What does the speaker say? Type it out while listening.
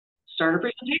start a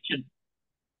presentation.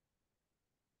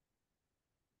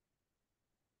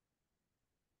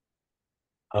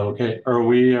 Okay, are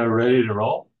we ready to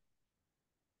roll?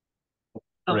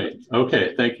 Oh, Great.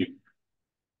 Okay, thank you.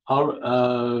 How,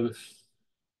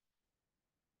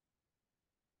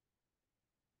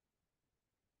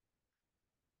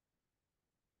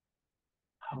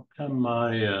 how come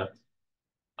oh,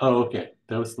 okay,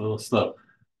 that was a little slow.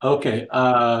 Okay,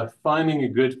 finding a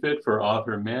good fit for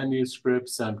author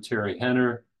manuscripts. I'm Terry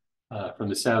Henner from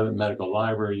the Savant Medical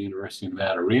Library, University of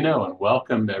Nevada, Reno, and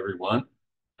welcome everyone.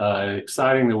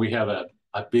 Exciting that we have a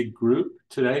big group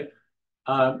today.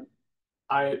 Uh,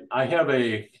 I have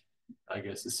I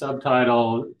guess, a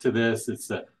subtitle to this.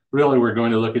 It's really we're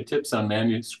going to look at tips on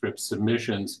manuscript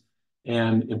submissions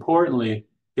and importantly,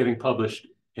 getting published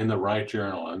in the right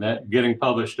journal. And that getting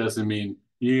published doesn't mean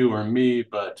you or me,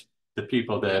 but the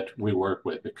people that we work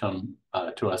with that come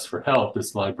to us for help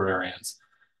as librarians.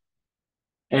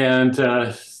 And,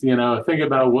 think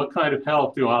about what kind of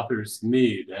help do authors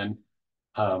need? And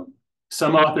um,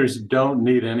 some authors don't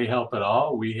need any help at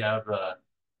all. We have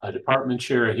a department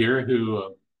chair here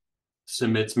who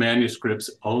submits manuscripts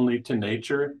only to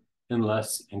Nature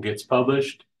and gets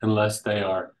published unless they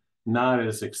are not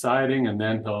as exciting, and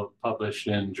then he'll publish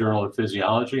in Journal of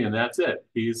Physiology, and that's it.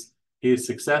 He's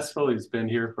successful. He's been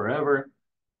here forever,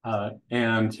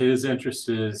 and his interest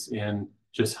is in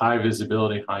just high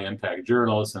visibility, high impact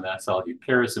journals, and that's all he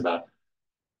cares about.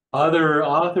 Other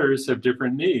authors have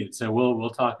different needs, and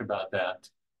we'll talk about that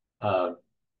uh,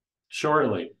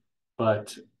 shortly.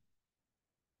 But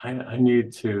I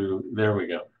need to, there we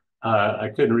go. I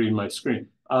couldn't read my screen.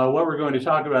 What we're going to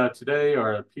talk about today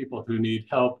are people who need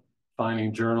help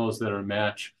finding journals that are a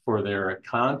match for their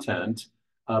content,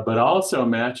 but also a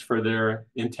match for their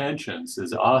intentions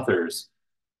as authors.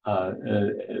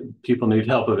 People need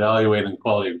help evaluating the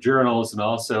quality of journals and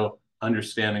also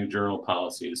understanding journal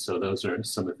policies. So those are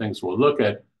some of the things we'll look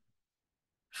at.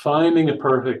 Finding a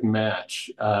perfect match,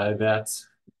 that's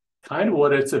kind of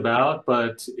what it's about,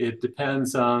 but it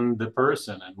depends on the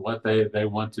person and what they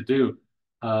want to do.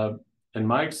 Uh, in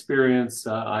my experience,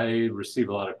 I receive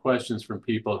a lot of questions from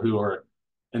people who are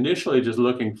initially just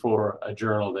looking for a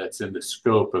journal that's in the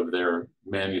scope of their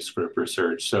manuscript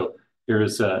research. So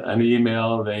here's an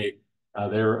email.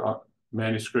 Their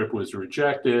manuscript was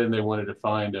rejected, and they wanted to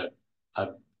find a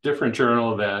different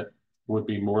journal that would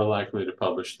be more likely to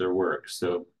publish their work.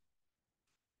 So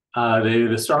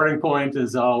the starting point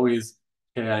is always,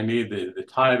 okay, I need the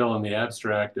title and the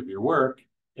abstract of your work.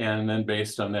 And then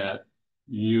based on that,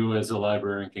 you as a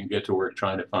librarian can get to work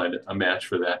trying to find a match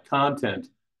for that content.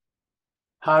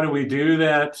 How do we do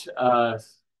that?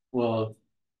 Well,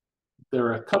 there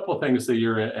are a couple of things that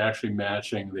you're actually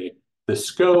matching the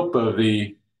scope of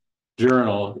the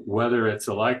journal, whether it's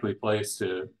a likely place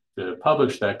to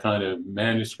publish that kind of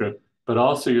manuscript, but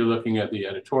also you're looking at the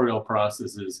editorial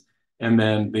processes and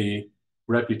then the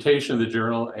reputation of the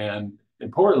journal and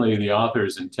importantly, the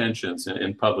author's intentions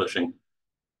in publishing.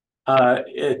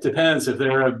 It depends. If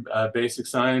they're a basic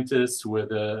scientist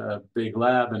with a big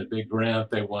lab and a big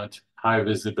grant, they want high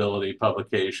visibility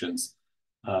publications.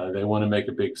 They want to make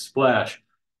a big splash.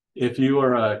 If you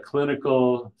are a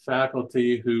clinical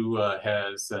faculty who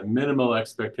has minimal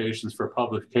expectations for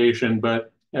publication,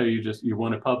 but you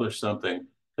want to publish something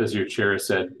because your chair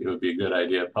said it would be a good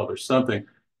idea to publish something,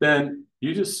 then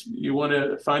you want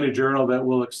to find a journal that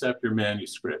will accept your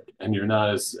manuscript, and you're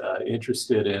not as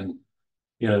interested in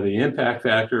the impact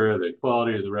factor or the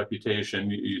quality or the reputation.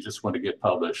 You just want to get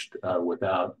published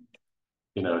without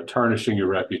tarnishing your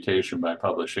reputation by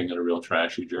publishing in a real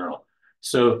trashy journal.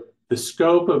 So the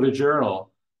scope of a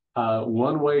journal,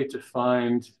 one way to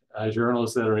find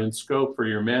journals that are in scope for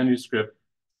your manuscript,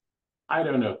 I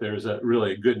don't know if there's a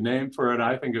really good name for it.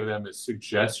 I think of them as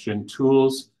suggestion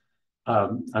tools.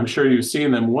 I'm sure you've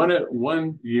seen them.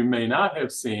 One you may not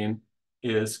have seen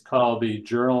is called the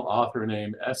Journal Author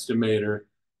Name Estimator,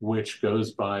 which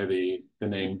goes by the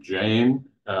name Jane,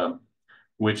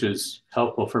 which is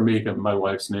helpful for me because my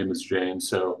wife's name is Jane,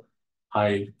 so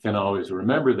I can always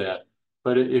remember that.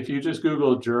 But if you just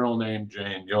Google journal name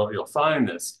Jane, you'll find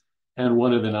this. And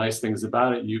one of the nice things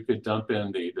about it, you could dump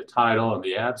in the title and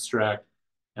the abstract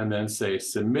and then say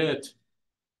submit,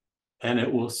 and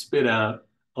it will spit out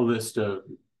a list of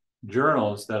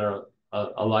journals that are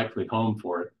a likely home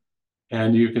for it.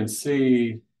 And you can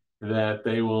see that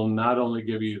they will not only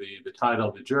give you the title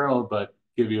of the journal, but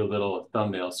give you a little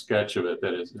thumbnail sketch of it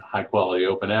that is high quality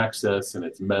open access and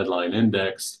it's Medline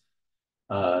indexed,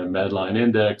 Medline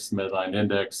index,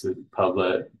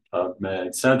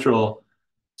 PubMed Central.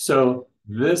 So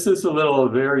this is a little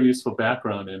very useful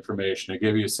background information to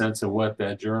give you a sense of what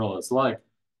that journal is like.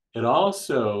 It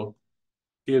also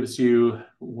gives you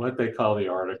what they call the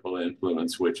article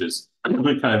influence, which is kind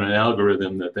of an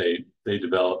algorithm that they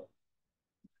develop.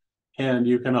 And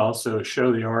you can also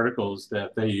show the articles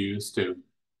that they use to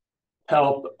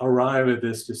help arrive at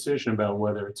this decision about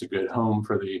whether it's a good home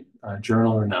for the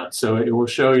journal or not. So it will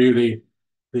show you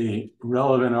the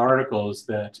relevant articles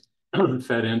that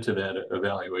fed into that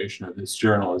evaluation of this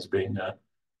journal as being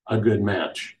a good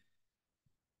match.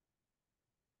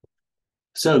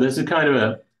 So this is kind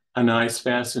of a nice,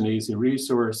 fast, and easy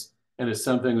resource, and it's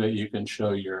something that you can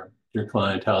show your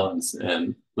clientele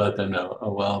and let them know,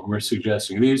 oh, well, we're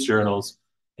suggesting these journals,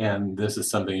 and this is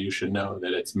something you should know,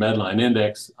 that it's Medline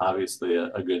Index, obviously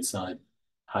a good sign,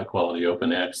 high quality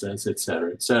open access, et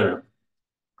cetera, et cetera.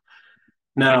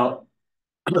 Now,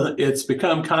 it's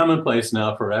become commonplace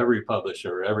now for every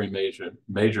publisher, every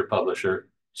major publisher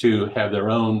to have their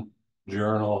own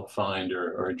journal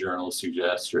finder or journal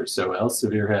suggester. So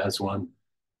Elsevier has one.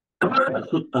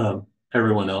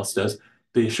 Everyone else does.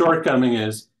 The shortcoming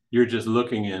is you're just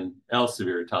looking in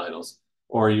Elsevier titles,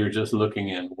 or you're just looking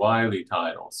in Wiley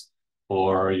titles,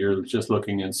 or you're just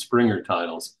looking in Springer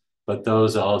titles. But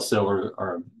those also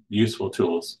are useful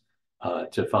tools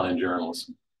to find journals.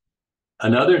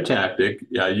 Another tactic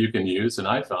you can use, and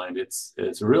I find it's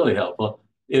really helpful,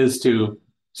 is to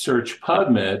search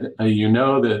PubMed. You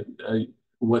know that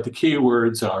what the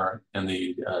keywords are in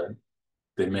the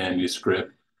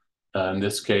manuscript. In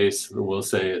this case, we'll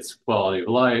say it's quality of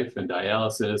life and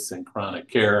dialysis and chronic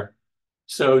care.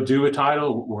 So do a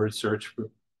title word search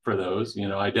for those,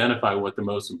 identify what the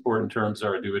most important terms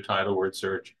are, do a title word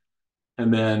search.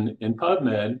 And then in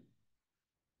PubMed,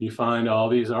 you find all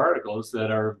these articles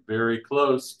that are very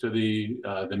close to the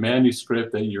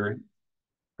manuscript that your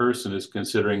person is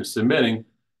considering submitting.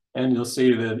 And you'll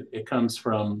see that it comes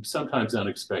from sometimes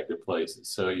unexpected places.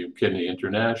 So you have Kidney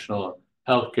International,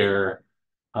 Healthcare,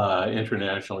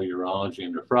 International Urology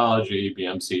and Nephrology,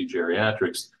 BMC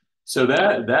Geriatrics. So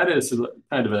that is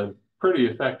kind of a pretty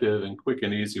effective and quick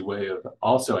and easy way of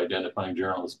also identifying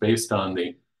journals based on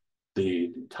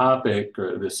the topic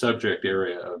or the subject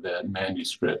area of that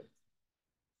manuscript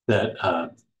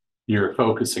that you're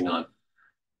focusing on.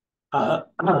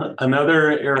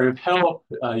 Another area of help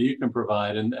you can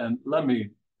provide, and let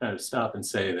me kind of stop and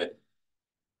say that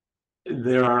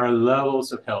there are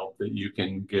levels of help that you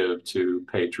can give to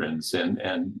patrons,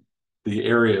 and the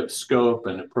area of scope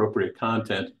and appropriate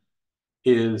content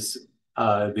is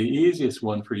the easiest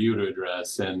one for you to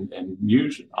address, and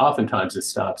usually, oftentimes it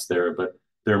stops there, but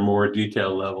there are more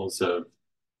detailed levels of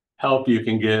help you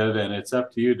can give, and it's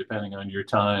up to you, depending on your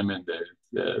time and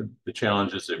the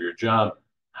challenges of your job,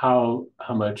 how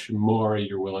much more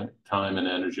you're willing, time and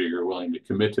energy you're willing to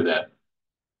commit to that.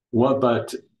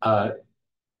 But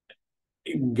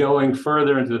going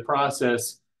further into the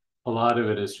process, a lot of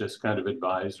it is just kind of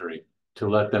advisory to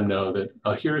let them know that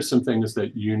here are some things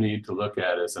that you need to look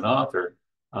at as an author.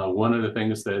 One of the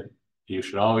things that you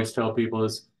should always tell people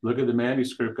is look at the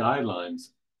manuscript guidelines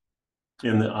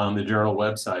on the journal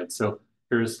website. So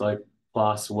here's like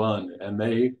PLOS One, and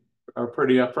they are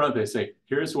pretty upfront. They say,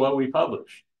 here's what we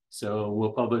publish. So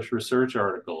we'll publish research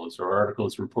articles or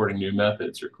articles reporting new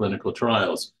methods or clinical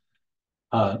trials.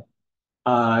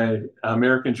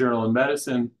 American Journal of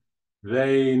Medicine,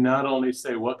 they not only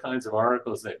say what kinds of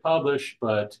articles they publish,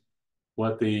 but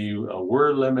what the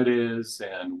word limit is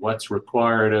and what's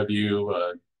required of you,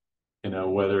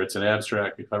 whether it's an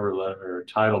abstract, a cover letter, or a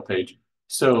title page.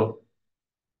 So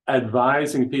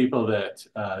advising people that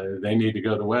they need to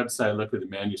go to the website, look at the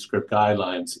manuscript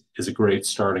guidelines is a great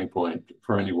starting point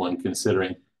for anyone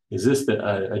considering, is this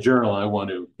a journal I want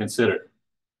to consider?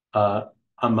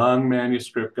 Among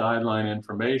manuscript guideline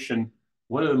information,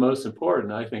 one of the most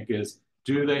important, I think, is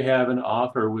do they have an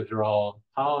author withdrawal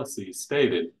policy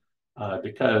stated?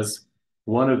 Because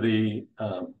one of the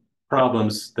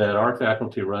problems that our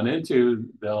faculty run into,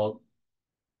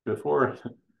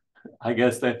 I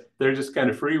guess that they're just kind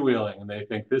of freewheeling and they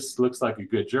think this looks like a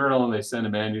good journal and they send a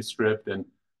manuscript, and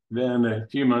then a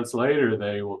few months later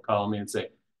they will call me and say,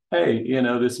 hey,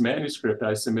 this manuscript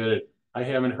I submitted, I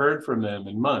haven't heard from them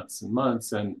in months and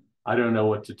months, and I don't know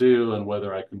what to do and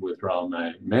whether I can withdraw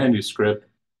my manuscript.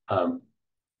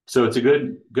 So it's a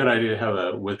good idea to have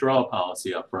a withdrawal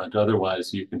policy up front.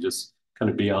 Otherwise, you can just kind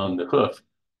of be on the hook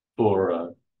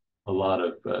for a lot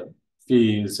of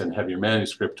fees and have your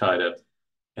manuscript tied up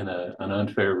in an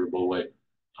unfavorable way.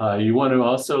 You want to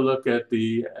also look at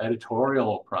the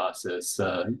editorial process,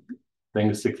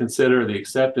 things to consider: the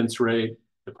acceptance rate,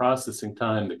 the processing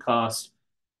time, the cost.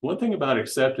 one thing about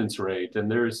acceptance rate,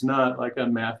 and there's not like a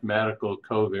mathematical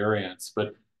covariance,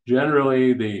 but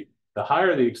generally the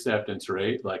higher the acceptance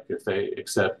rate, like if they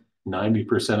accept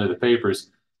 90% of the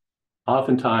papers,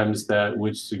 oftentimes that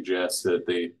would suggest that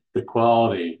the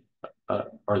quality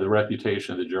or the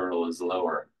reputation of the journal is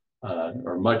lower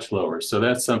or much lower. So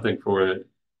that's something for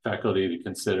faculty to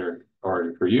consider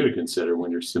or for you to consider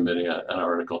when you're submitting an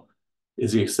article.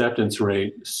 Is the acceptance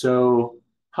rate so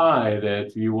high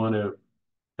that you want to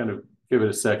kind of give it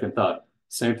a second thought?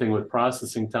 Same thing with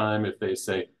processing time. If they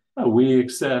say, oh, we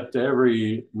accept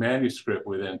every manuscript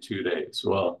within 2 days.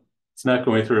 Well, it's not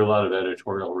going through a lot of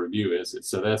editorial review, is it?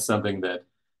 So that's something that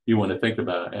you want to think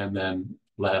about. And then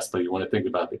lastly, you want to think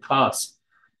about the cost.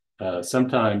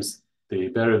 Sometimes the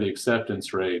better the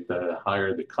acceptance rate, the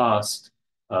higher the cost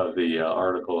of the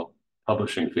article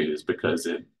publishing fees because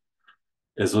it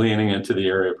is leaning into the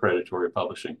area of predatory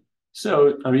publishing.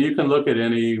 So, I mean, you can look at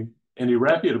any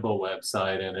reputable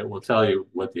website and it will tell you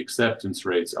what the acceptance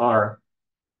rates are.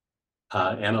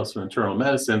 Annals of Internal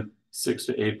Medicine, 6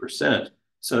 to 8%.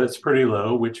 So it's pretty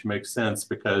low, which makes sense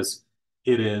because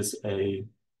it is a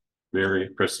very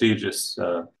prestigious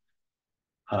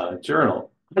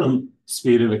journal.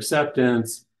 Speed of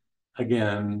acceptance,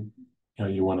 again,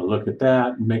 you want to look at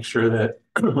that and make sure that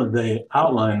they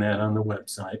outline that on the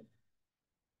website.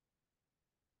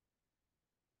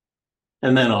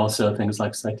 And then also things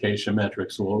like citation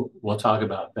metrics, we'll talk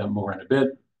about them more in a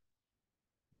bit.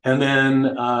 And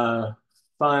then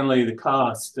finally, the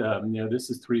cost, this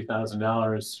is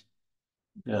 $3,000,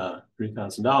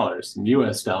 $3,000 in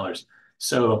US dollars.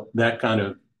 So that kind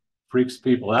of freaks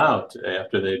people out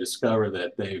after they discover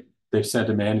that they've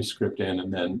sent a manuscript in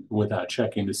and then without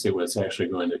checking to see what it's actually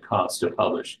going to cost to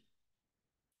publish.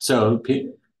 So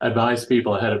advise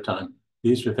people ahead of time.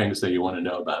 These are things that you want to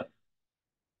know about.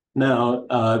 Now,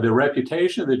 the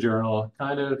reputation of the journal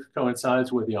kind of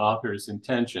coincides with the author's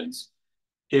intentions.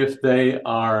 If they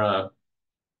are,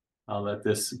 I'll let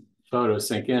this photo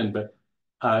sink in, but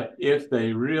if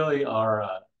they really are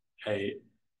an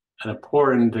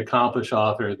important, accomplished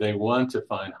author, they want to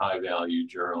find high-value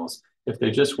journals. If they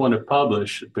just want to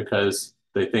publish because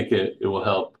they think it will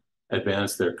help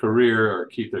advance their career or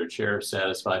keep their chair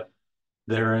satisfied,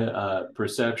 their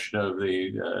perception of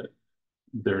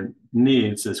their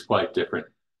needs is quite different.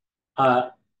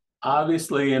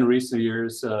 Obviously, in recent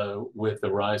years, with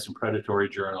the rise in predatory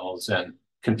journals and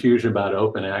confusion about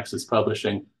open access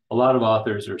publishing, a lot of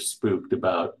authors are spooked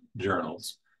about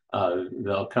journals.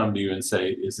 They'll come to you and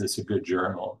say, is this a good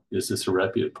journal? Is this a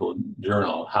reputable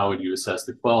journal? How would you assess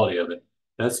the quality of it?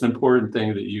 That's an important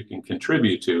thing that you can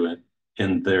contribute to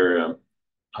in their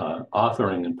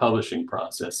authoring and publishing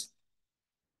process.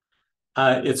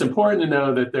 It's important to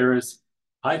know that there is,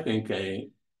 I think,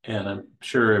 and I'm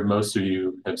sure most of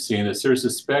you have seen this, there's a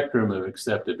spectrum of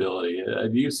acceptability.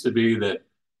 It used to be that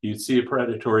you'd see a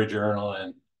predatory journal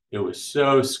and it was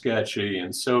so sketchy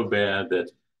and so bad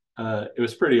that it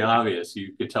was pretty obvious.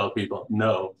 You could tell people,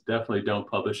 no, definitely don't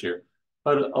publish here.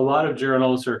 But a lot of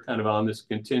journals are kind of on this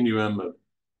continuum of,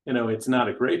 it's not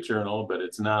a great journal, but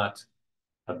it's not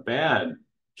a bad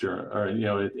journal, or,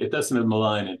 it doesn't have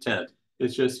malign intent.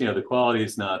 It's just, the quality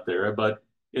is not there, but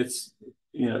it's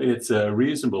a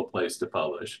reasonable place to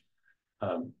publish.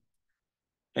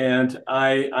 And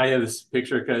I have this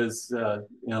picture because,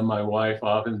 my wife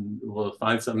often will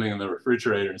find something in the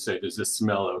refrigerator and say, does this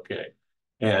smell okay?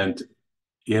 And,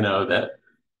 that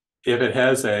if it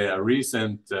has a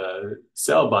recent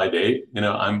sell-by date,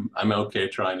 I'm okay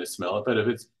trying to smell it. But if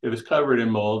it's covered in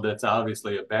mold, that's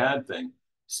obviously a bad thing.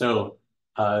 So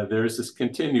there's this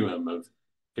continuum of,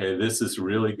 okay, this is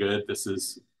really good, this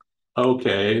is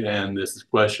okay, and this is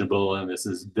questionable, and this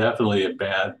is definitely a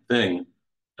bad thing.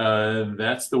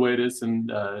 That's the way it is in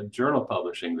journal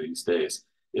publishing these days.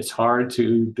 It's hard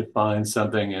to define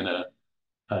something in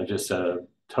just a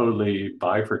totally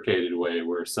bifurcated way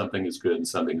where something is good and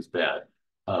something is bad.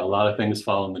 A lot of things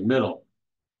fall in the middle.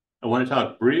 I want to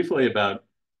talk briefly about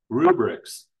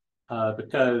rubrics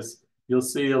because you'll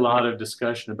see a lot of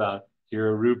discussion about here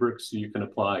are rubrics you can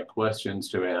apply, questions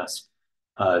to ask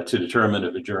to determine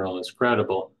if a journal is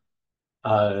credible.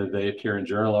 They appear in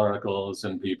journal articles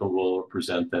and people will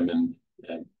present them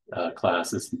in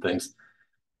classes and things.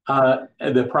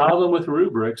 And the problem with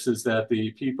rubrics is that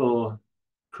the people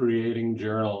creating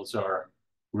journals are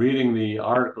reading the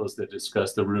articles that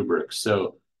discuss the rubrics.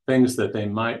 So things that they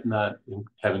might not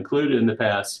have included in the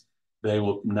past, they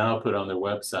will now put on their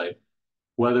website,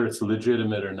 whether it's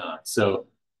legitimate or not. So,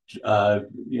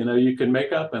 you can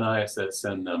make up an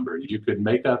ISSN number. You could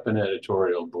make up an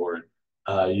editorial board.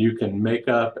 You can make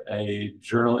up a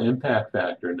journal impact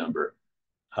factor number.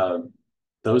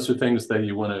 those are things that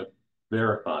you want to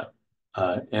verify,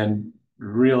 and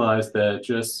realize that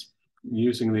just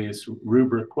using these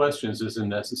rubric questions isn't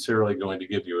necessarily going to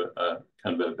give you a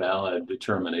kind of a valid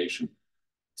determination.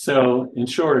 So in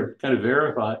short, kind of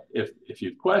verify if you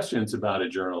have questions about a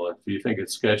journal, if you think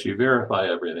it's sketchy, verify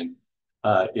everything.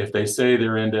 If they say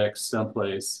they're indexed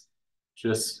someplace,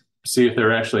 just see if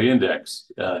they're actually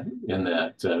indexed in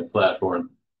that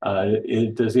platform.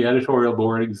 Does the editorial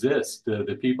board exist? Do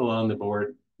the people on the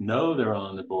board know they're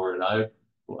on the board?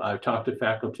 I've talked to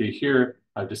faculty here.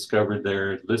 I've discovered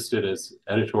they're listed as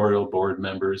editorial board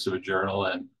members of a journal,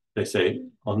 and they say,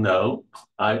 "Oh no,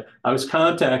 I was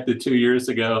contacted 2 years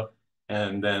ago,"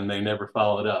 and then they never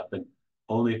followed up, and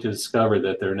only to discover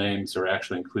that their names are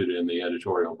actually included in the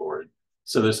editorial board.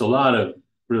 So there's a lot of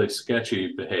really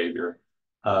sketchy behavior.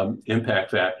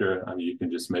 Impact factor, I mean, you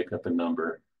can just make up a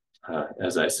number,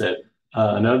 as I said.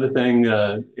 Another thing,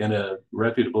 in a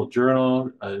reputable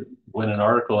journal, when an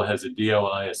article has a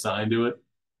DOI assigned to it,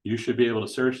 you should be able to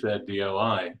search that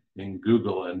DOI in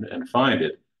Google and find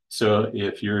it. So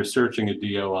if you're searching a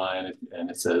DOI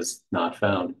and it says not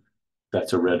found,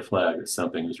 that's a red flag that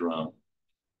something is wrong.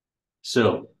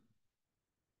 So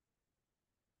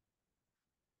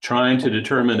trying to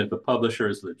determine if a publisher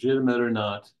is legitimate or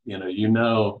not,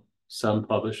 some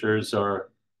publishers are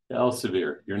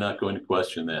Elsevier. You're not going to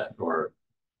question that, or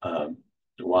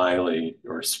Wiley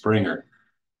or Springer.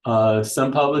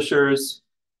 Some publishers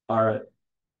are,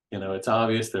 it's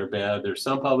obvious they're bad. There's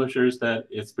some publishers that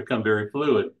it's become very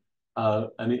fluid.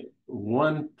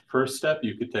 One first step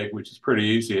you could take, which is pretty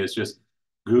easy, is just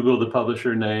Google the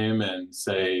publisher name and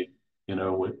say,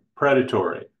 with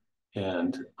predatory.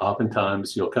 And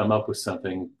oftentimes you'll come up with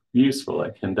something useful,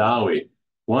 like Hindawi.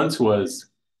 Once was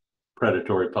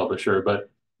predatory publisher, but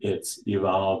it's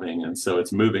evolving. And so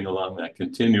it's moving along that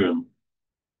continuum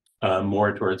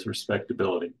more towards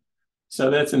respectability. So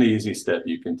that's an easy step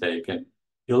you can take. And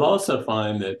you'll also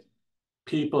find that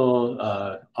people,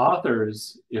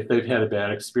 authors, if they've had a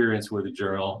bad experience with a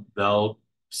journal, they'll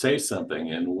say something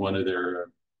in one of their,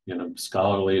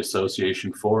 scholarly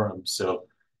association forums. So,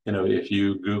 if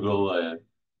you Google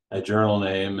a journal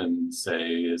name and say,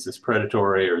 is this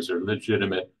predatory or is it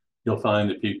legitimate, you'll find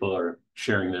that people are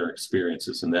sharing their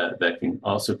experiences, and that can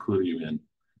also clue you in.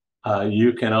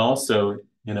 You can also,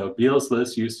 Beale's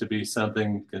List used to be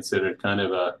something considered kind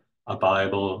of a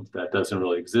Bible that doesn't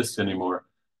really exist anymore.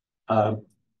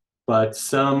 But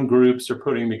some groups are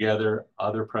putting together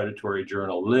other predatory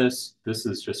journal lists. This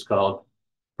is just called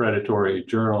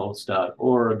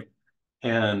predatoryjournals.org.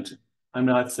 And I'm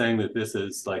not saying that this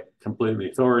is like completely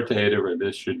authoritative or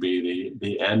this should be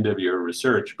the end of your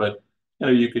research, but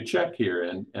you could check here,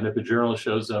 and if a journal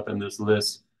shows up in this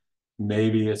list,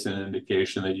 maybe it's an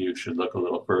indication that you should look a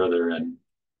little further and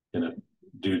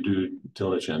do due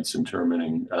diligence in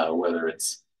determining whether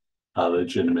it's a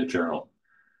legitimate journal.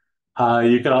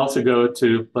 You can also go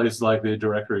to places like the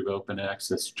Directory of Open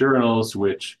Access Journals,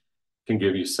 which can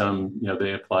give you some,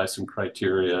 they apply some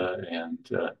criteria and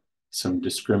some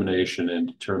discrimination in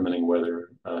determining whether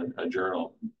a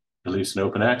journal, at least an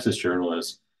open access journal,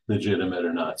 is legitimate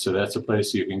or not. So that's a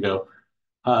place you can go.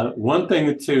 One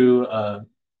thing to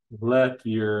let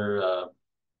your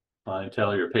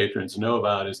clientele, your patrons know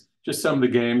about is just some of the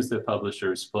games that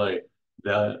publishers play.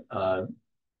 They'll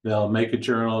make a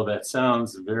journal that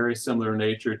sounds very similar in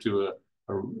nature to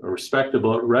a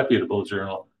respectable, reputable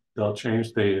journal. They'll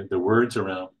change the words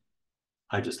around.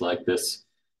 I just like this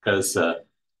because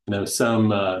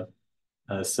some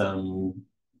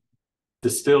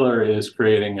distiller is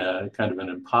creating a kind of an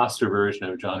imposter version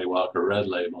of Johnny Walker Red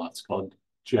Label. It's called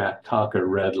Jack Taka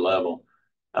Red Label.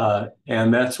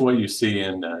 And that's what you see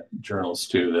in journals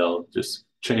too. They'll just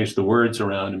change the words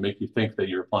around and make you think that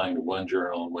you're applying to one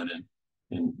journal when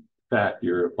in fact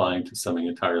you're applying to something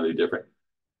entirely different.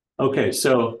 Okay,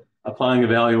 so applying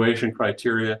evaluation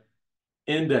criteria,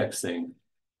 indexing.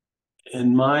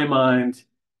 In my mind,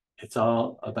 it's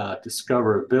all about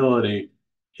discoverability.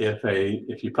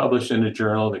 If you publish in a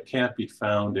journal that can't be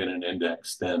found in an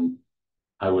index, then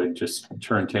I would just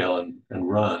turn tail and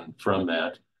run from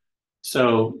that.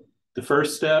 So the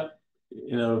first step,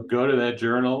 go to that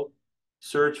journal,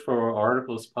 search for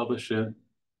articles published in,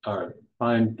 or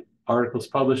find articles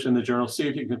published in the journal, see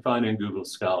if you can find in Google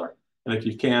Scholar. And if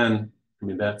you can,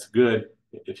 that's good.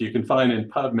 If you can find in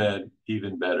PubMed,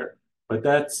 even better. But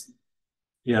that's,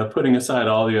 putting aside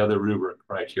all the other rubric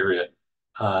criteria,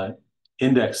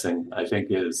 indexing, I think,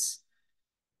 is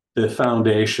the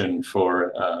foundation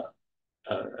for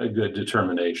a good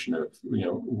determination of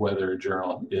whether a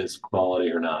journal is quality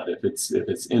or not. If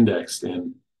it's indexed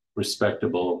in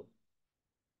respectable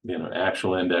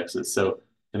actual indexes. So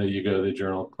you go to the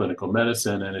Journal of Clinical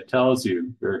Medicine, and it tells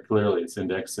you very clearly it's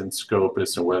indexed in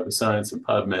Scopus and Web of Science and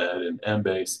PubMed and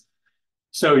Embase.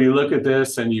 So you look at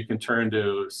this and you can turn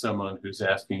to someone who's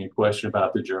asking a question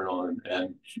about the journal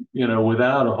and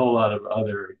without a whole lot of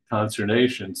other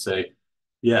consternation, say,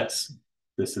 yes,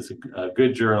 this is a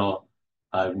good journal.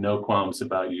 I have no qualms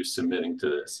about you submitting to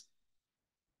this.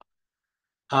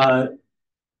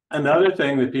 Another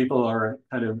thing that people are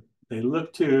they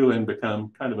look to and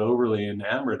become kind of overly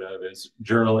enamored of is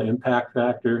journal impact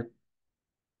factor.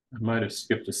 I might have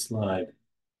skipped a slide.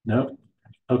 Nope.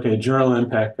 Okay, journal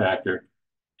impact factor.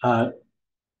 And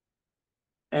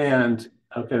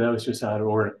okay, that was just out of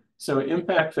order. So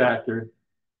impact factor,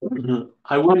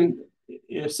 I wouldn't,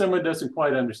 if someone doesn't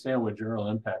quite understand what journal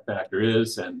impact factor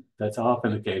is, and that's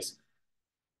often the case,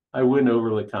 I wouldn't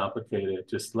overly complicate it.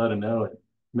 Just let them know it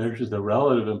measures the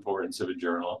relative importance of a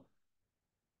journal,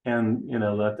 and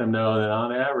let them know that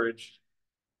on average,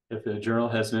 if a journal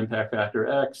has an impact factor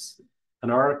X, an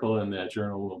article in that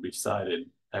journal will be cited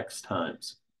X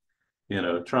times.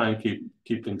 Try and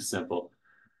keep things simple.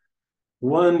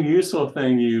 One useful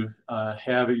thing you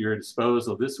have at your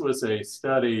disposal, this was a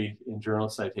study in Journal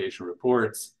Citation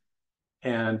Reports,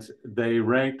 and they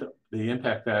ranked the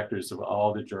impact factors of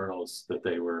all the journals that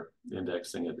they were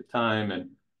indexing at the time. And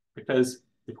because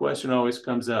the question always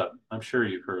comes up, I'm sure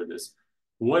you've heard this,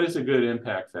 what is a good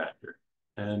impact factor?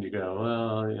 And you go,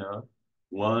 well,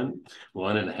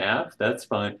 1.5, that's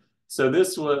fine. So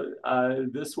this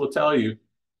will tell you,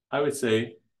 I would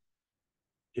say,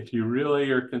 if you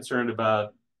really are concerned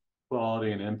about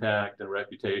quality and impact and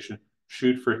reputation,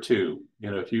 shoot for 2.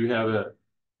 If you have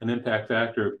an impact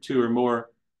factor of 2 or more,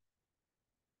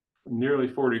 nearly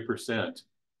 40%,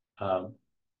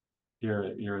 you're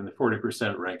in the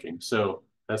 40% ranking. So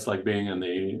that's like being in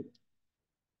the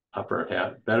upper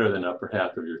half, better than upper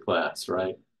half of your class,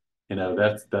 right?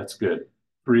 That's good.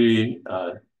 3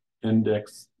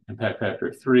 index impact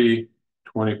factor 3,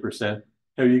 20%.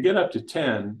 You get up to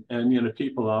 10, and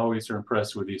people always are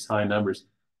impressed with these high numbers.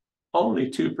 Only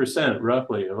 2%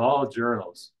 roughly of all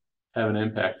journals have an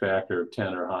impact factor of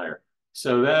 10 or higher.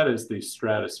 So that is the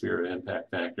stratosphere of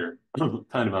impact factor.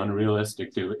 Kind of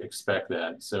unrealistic to expect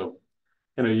that. So,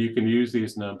 you can use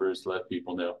these numbers to let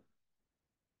people know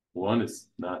 1 is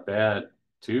not bad,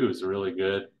 2 is really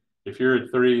good. If you're at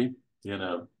 3,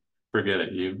 forget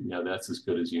it. That's as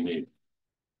good as you need.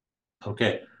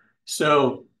 Okay,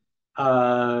 so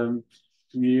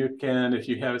you can, if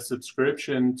you have a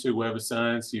subscription to Web of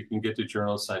Science, you can get to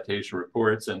Journal Citation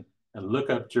Reports and look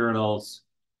up journals,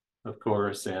 of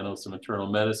course, Annals of Maternal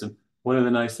Medicine. One of the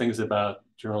nice things about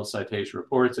Journal Citation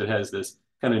Reports, it has this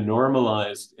kind of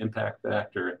normalized impact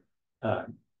factor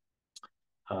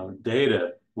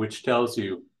data, which tells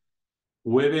you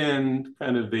within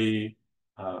kind of the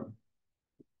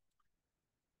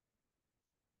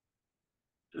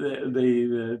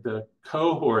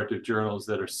cohort of journals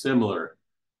that are similar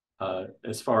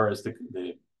as far as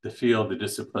the field, the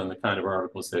discipline, the kind of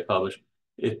articles they publish,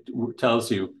 it tells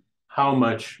you how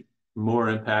much more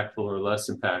impactful or less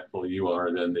impactful you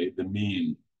are than the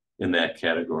mean in that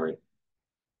category.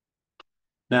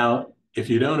 Now, if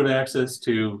you don't have access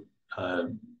to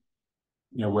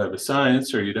Web of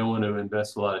Science, or you don't want to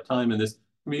invest a lot of time in this,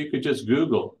 you could just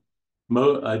Google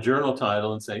a journal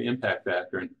title and say impact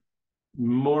factor, and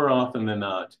more often than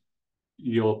not,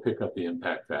 you'll pick up the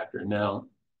impact factor. Now,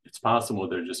 it's possible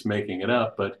they're just making it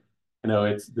up, but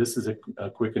this is a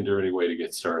quick and dirty way to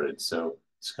get started. So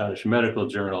Scottish Medical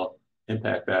Journal,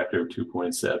 impact factor of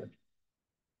 2.7.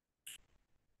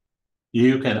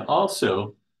 You can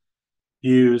also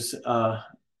use a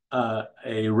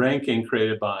ranking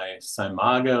created by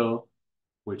Simago,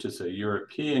 which is a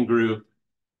European group,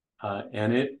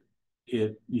 and it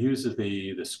uses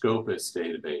the Scopus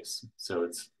database. So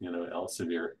it's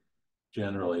Elsevier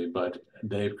generally, but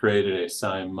they've created a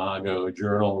Simago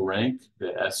journal rank,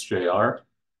 the SJR,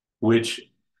 which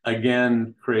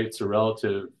again creates a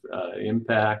relative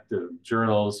impact of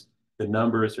journals. The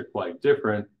numbers are quite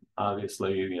different.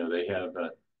 Obviously, they have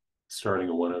starting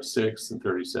at 106 and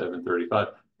 37, 35.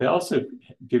 They also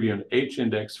give you an H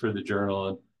index for the journal,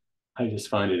 and I just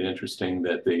find it interesting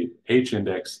that the H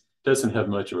index doesn't have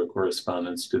much of a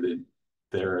correspondence to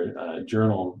their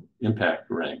journal impact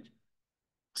rank.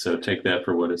 So take that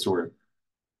for what it's worth.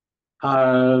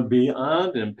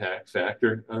 Beyond impact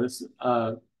factor,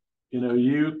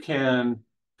 you can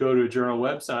go to a journal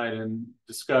website and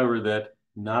discover that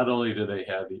not only do they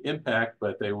have the impact,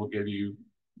 but they will give you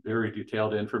very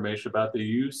detailed information about the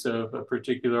use of a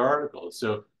particular article.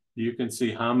 So you can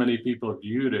see how many people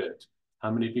viewed it,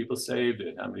 how many people saved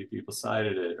it, how many people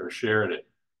cited it or shared it.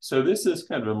 So this is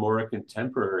kind of a more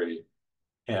contemporary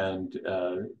and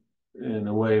in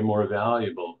a way more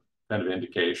valuable kind of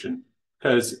indication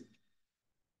because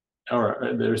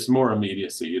there's more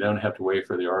immediacy. You don't have to wait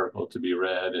for the article to be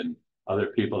read and other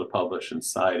people to publish and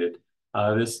cite it.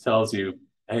 This tells you,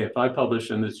 hey, if I publish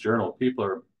in this journal, people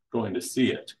are going to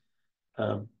see it,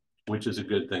 which is a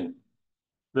good thing.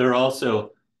 There are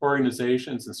also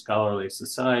organizations and scholarly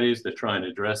societies that try and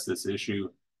address this issue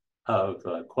of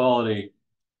quality.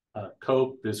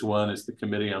 COPE is one, is the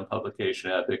Committee on Publication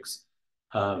Ethics.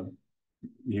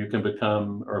 You can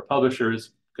become, or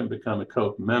publishers can become a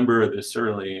COPE member. This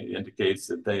certainly indicates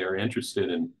that they are interested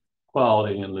in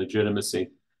quality and legitimacy.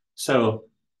 So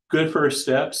good first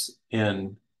steps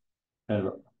in kind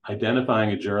of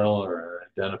identifying a journal or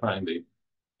identifying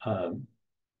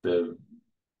the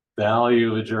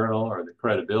value of a journal or the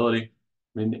credibility.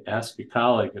 I mean, ask a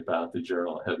colleague about the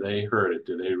journal. Have they heard it?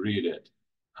 Do they read it?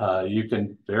 You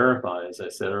can verify, as I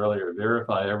said earlier,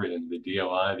 verify everything, the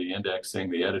DOI, the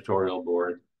indexing, the editorial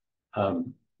board.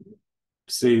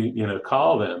 See,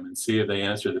 call them and see if they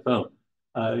answer the phone.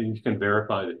 You can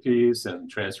verify the fees and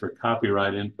transfer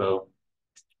copyright info,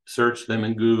 search them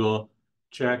in Google,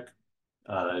 check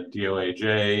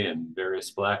DOAJ and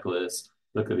various blacklists,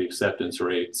 look at the acceptance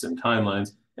rates and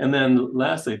timelines. And then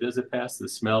lastly, does it pass the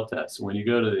smell test? When you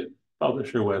go to the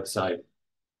publisher website,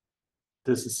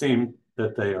 does it seem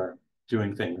that they are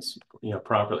doing things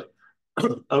properly?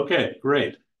 Okay,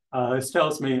 great. This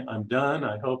tells me I'm done.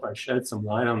 I hope I shed some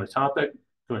light on the topic.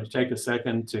 I'm going to take a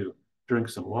second to drink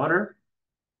some water.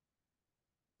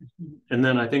 And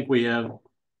then I think we have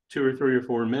 2 or 3 or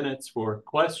 4 minutes for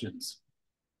questions.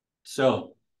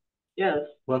 So, yes.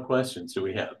 What questions do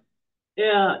we have?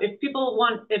 Yeah, if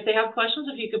they have questions,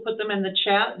 if you could put them in the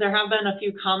chat. There have been a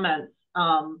few comments.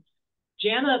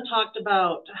 Jana talked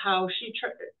about how she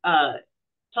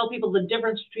tell people the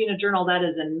difference between a journal that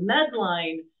is in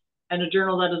Medline and a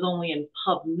journal that is only in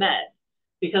PubMed,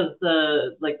 because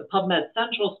the PubMed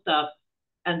Central stuff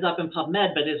ends up in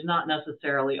PubMed, but is not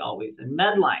necessarily always in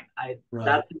Medline. Right.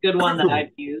 That's a good one that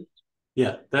I've used.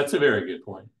 Yeah, that's a very good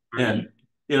point. And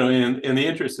in the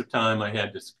interest of time, I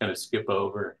had to kind of skip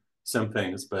over some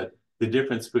things, but the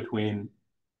difference between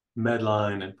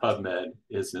Medline and PubMed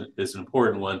is an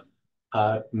important one.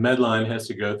 Medline has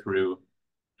to go through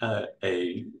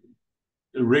a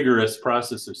rigorous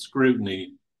process of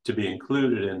scrutiny to be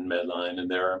included in Medline, and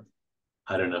there are,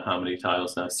 I don't know how many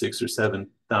titles now, 6,000 or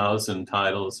 7,000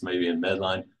 titles maybe in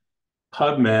Medline.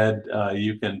 PubMed,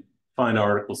 you can find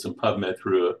articles in PubMed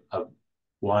through a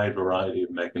wide variety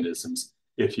of mechanisms.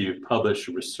 If you publish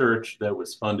research that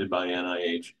was funded by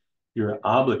NIH, you're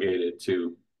obligated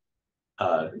to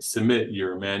submit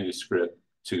your manuscript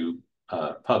to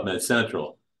PubMed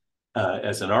Central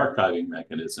as an archiving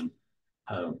mechanism.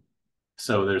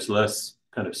 So there's less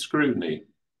kind of scrutiny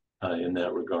in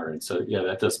that regard. So yeah,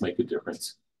 that does make a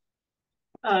difference.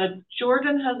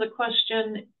 Jordan has a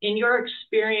question. In your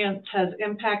experience, has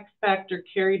impact factor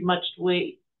carried much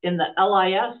weight in the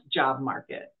LIS job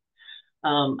market?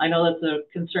 I know that's a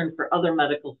concern for other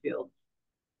medical fields.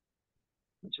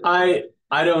 I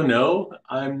don't know.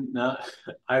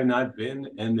 I've not been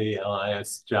in the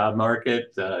LIS job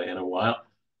market in a while.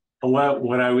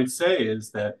 What I would say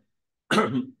is that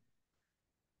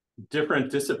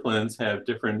different disciplines have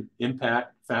different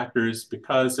impact factors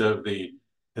because of the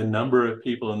number of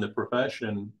people in the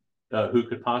profession who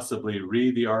could possibly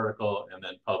read the article and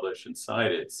then publish and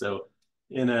cite it. So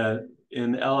in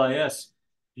LIS,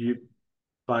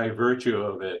 by virtue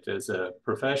of it as a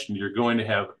profession, you're going to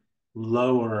have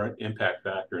lower impact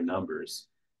factor numbers.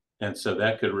 And so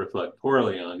that could reflect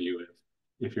poorly on you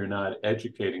if you're not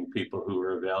educating people who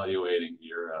are evaluating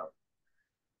your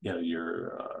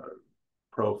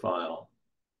profile.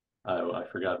 I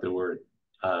forgot the word,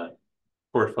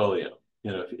 portfolio.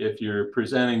 If you're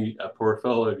presenting a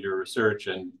portfolio of your research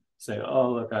and say,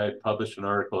 oh, look, I published an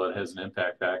article that has an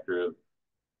impact factor of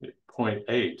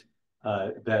 0.8,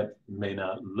 that may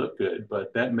not look good,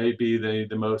 but that may be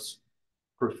the most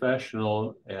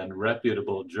professional and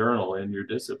reputable journal in your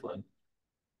discipline.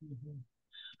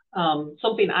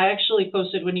 Something I actually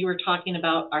posted when you were talking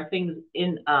about our things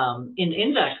in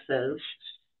indexes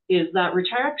is that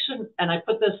retraction, and I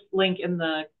put this link in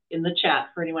the chat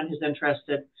for anyone who's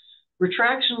interested.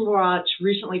 Retraction Watch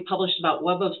recently published about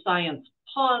Web of Science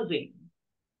pausing,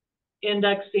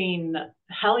 indexing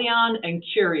Helion and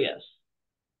Curious,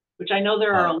 which I know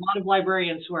there are a lot of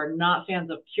librarians who are not fans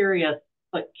of Curious,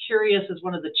 but Curious is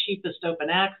one of the cheapest open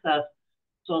access,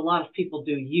 so a lot of people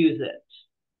do use it.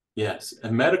 Yes,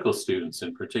 and medical students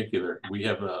in particular. We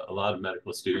have a lot of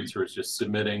medical students who are just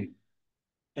submitting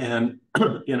And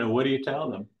what do you tell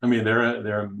them? I mean,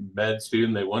 they're a med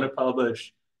student. They want to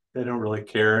publish. They don't really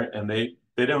care, and they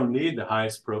don't need the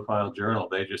highest profile journal.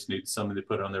 They just need something to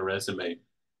put on their resume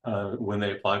when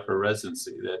they apply for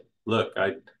residency. That look,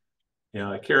 I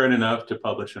cared enough to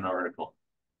publish an article.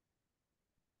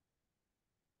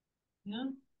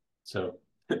 Yeah. So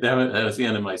that was the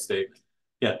end of my statement.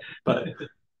 Yeah, but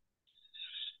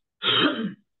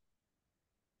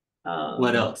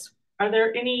what else? Are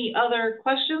there any other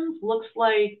questions? Looks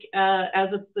like as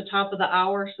it's the top of the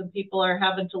hour, some people are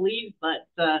having to leave, but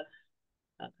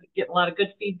getting a lot of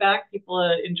good feedback. People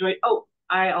enjoy. Oh,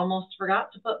 I almost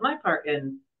forgot to put my part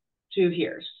in to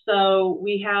here. So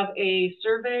we have a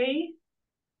survey.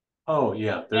 Oh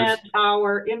yeah, and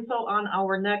our info on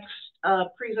our next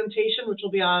presentation, which will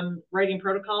be on writing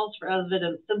protocols for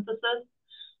evidence synthesis,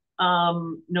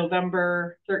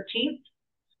 November 13th.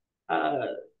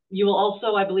 You will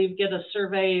also, I believe, get a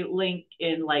survey link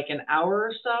in like an hour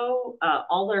or so.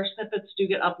 All our snippets do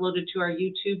get uploaded to our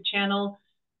YouTube channel.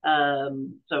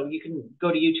 So you can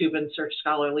go to YouTube and search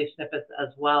scholarly snippets as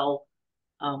well.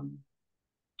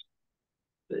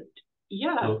 But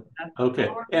yeah. Oh, okay.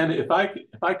 And if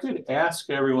I could ask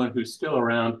everyone who's still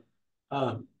around,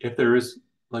 if there is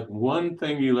like one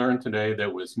thing you learned today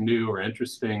that was new or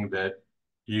interesting that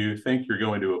you think you're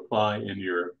going to apply in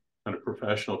your kind of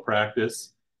professional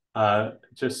practice,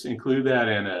 just include that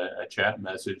in a chat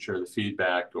message or the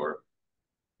feedback or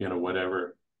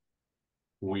whatever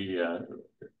we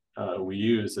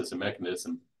use as a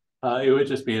mechanism. It would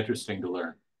just be interesting to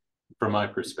learn from my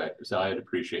perspective. So I'd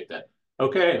appreciate that.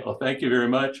 Okay, well, thank you very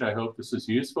much. I hope this was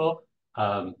useful.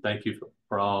 Thank you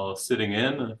for all sitting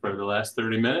in for the last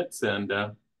 30 minutes and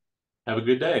have a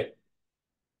good day.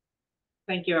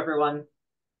 Thank you, everyone.